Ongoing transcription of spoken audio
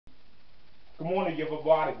Good morning,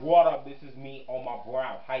 everybody. What up? This is me, Omar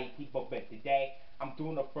Brown. How you people been? Today, I'm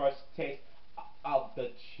doing the first taste of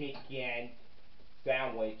the chicken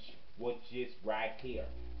sandwich, which is right here.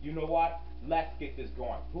 You know what? Let's get this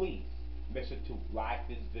going. Please, make sure to like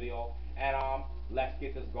this video and let's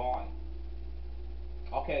get this going.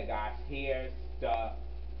 Okay, guys, here's the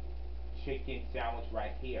chicken sandwich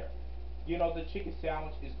right here. You know, the chicken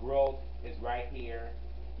sandwich is grilled, is right here.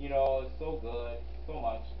 You know, it's so good, so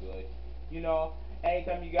much good. You know,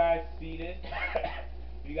 anytime you guys see this,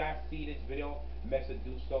 if you guys see this video, make sure to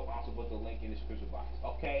do so. Also put the link in the description box.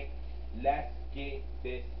 Okay, let's get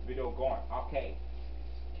this video going. Okay,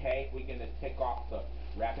 we're gonna take off the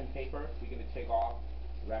wrapping paper. We're gonna take off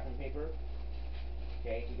the wrapping paper.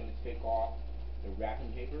 Okay, we're gonna take off the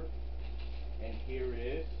wrapping paper, and here it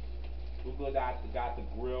is. We got the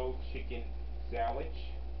grilled chicken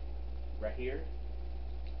sandwich right here.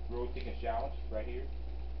 Grilled chicken sandwich right here.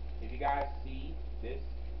 If you guys see this,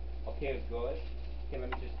 okay, it's good. Okay,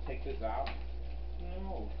 let me just take this out.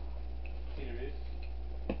 No, here it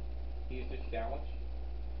is. Here's this sandwich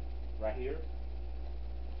right here.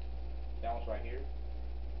 Sandwich right here.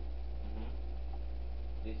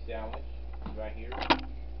 This sandwich is right here.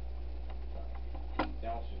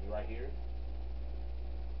 Sandwich is right here.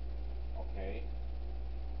 Okay.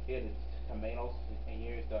 Here's the tomatoes, and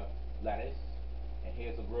here's the lettuce, and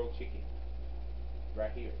here's the grilled chicken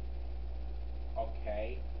right here.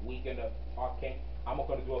 Okay, okay, I'm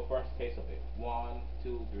gonna do a first taste of it. One,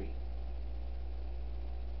 two, three.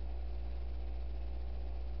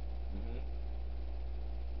 Mhm.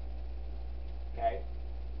 Okay.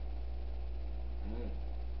 Mm.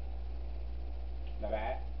 Not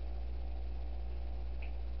bad.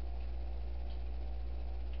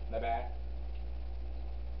 Not bad.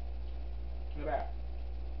 Not bad.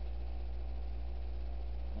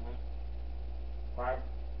 Mhm. Right.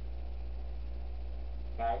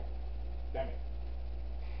 Okay. Damn it.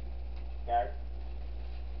 Okay.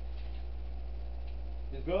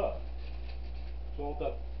 It's good. So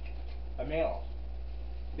the meals,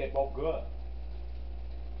 they're both good.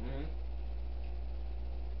 Mhm.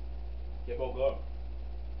 They're both good.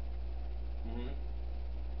 Mhm.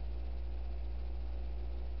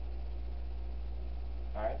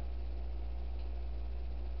 Alright.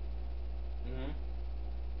 Mhm.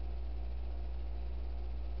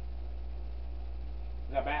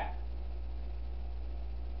 Not bad.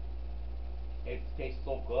 It tastes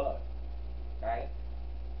so good. Right.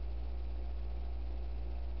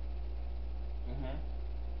 Mhm.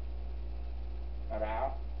 Not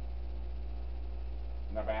bad.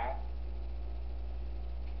 Not bad.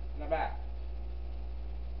 Not bad.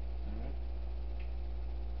 Mhm.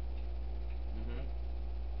 Mhm.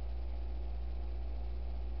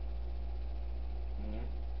 Mhm.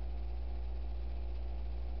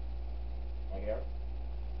 Right here.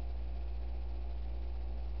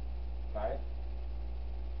 Right.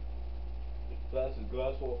 This is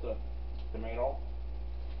good. So with the tomato,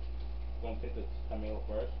 gonna take the tomato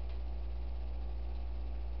first.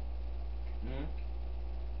 Mhm.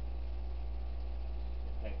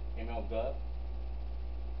 Okay. Tomato good.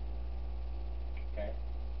 Okay.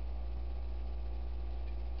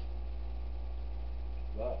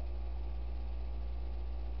 Good.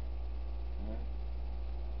 Mhm.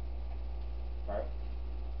 Right.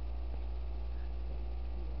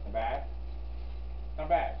 Not bad. Not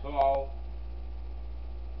bad. So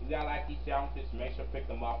if y'all like these sandwiches, make sure to pick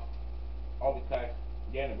them up. All because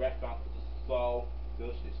they're in the restaurant. It's so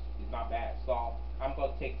delicious. It's not bad. So I'm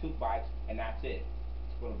gonna take 2 bites and that's it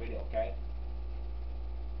for the video. Okay.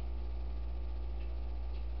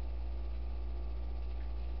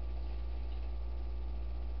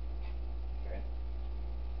 Okay.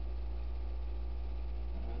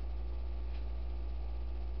 Mhm.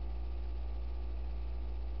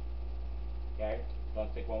 Okay. Gonna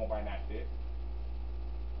take one more bite and that's it.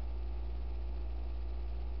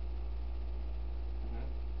 Mhm.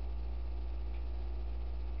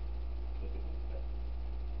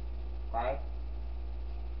 Alright.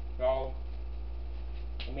 So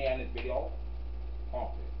let me end this video.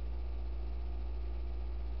 Off it.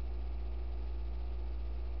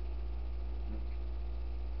 Mhm.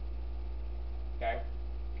 Okay.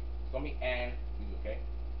 So let me end this. Okay.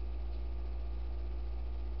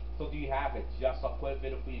 So do you have it? Just a quick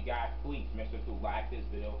video for you guys. Please make sure to like this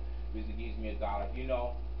video because it gives me $1. You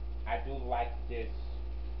know, I do like this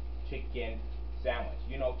chicken sandwich.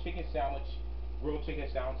 You know, chicken sandwich, grilled chicken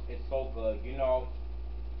sandwich is so good. You know,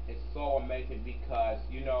 it's so amazing because,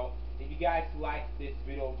 you know, if you guys like this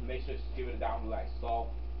video, make sure to give it a down like.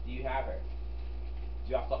 So, do you have it?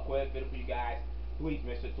 Just a quick video for you guys. Please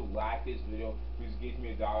make sure to like this video. Please give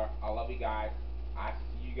me $1. I love you guys. I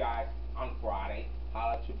see you guys on Friday.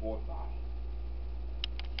 Holla at your boy. Bye.